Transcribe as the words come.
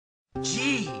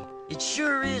Gee, it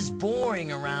sure is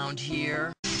boring around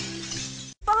here.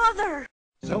 Father!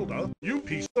 Zelda, you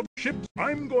piece of chips,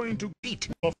 I'm going to eat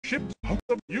of chips out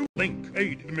of you. Link,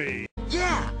 aid me.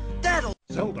 Yeah, that'll...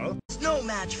 Zelda, no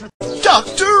match for...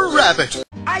 Dr. Rabbit!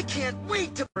 I can't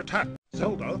wait to... attack.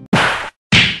 Zelda,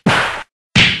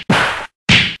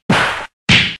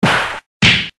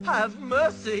 Have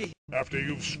mercy! after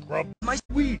you've scrubbed My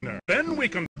wiener, then we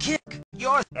can kick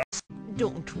your...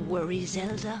 Don't worry,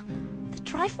 Zelda. The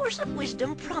Triforce of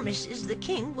Wisdom promises the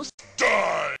king will...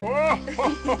 die.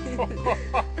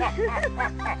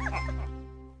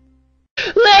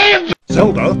 Leave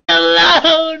Zelda,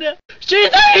 alone!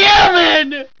 She's a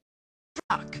human!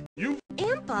 Fuck. you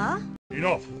Impa?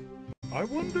 enough. I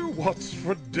wonder what's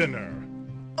for dinner.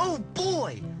 Oh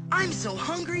boy! I'm so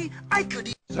hungry, I could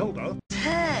eat... Zelda,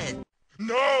 Ted!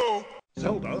 no.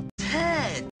 Zelda,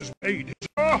 Ted! aid.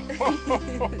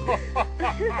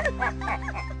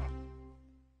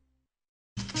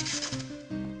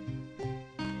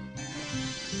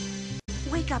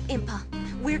 Wake up, Impa.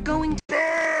 We're going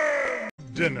to...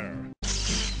 Dinner.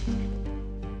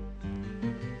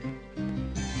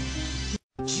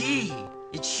 Gee,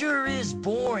 it sure is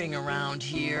boring around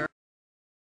here.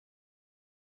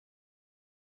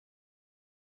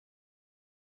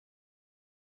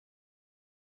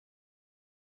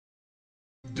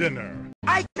 Dinner.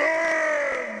 I...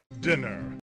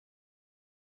 Dinner.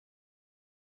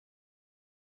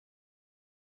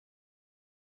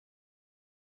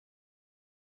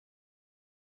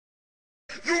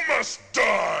 You must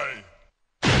die!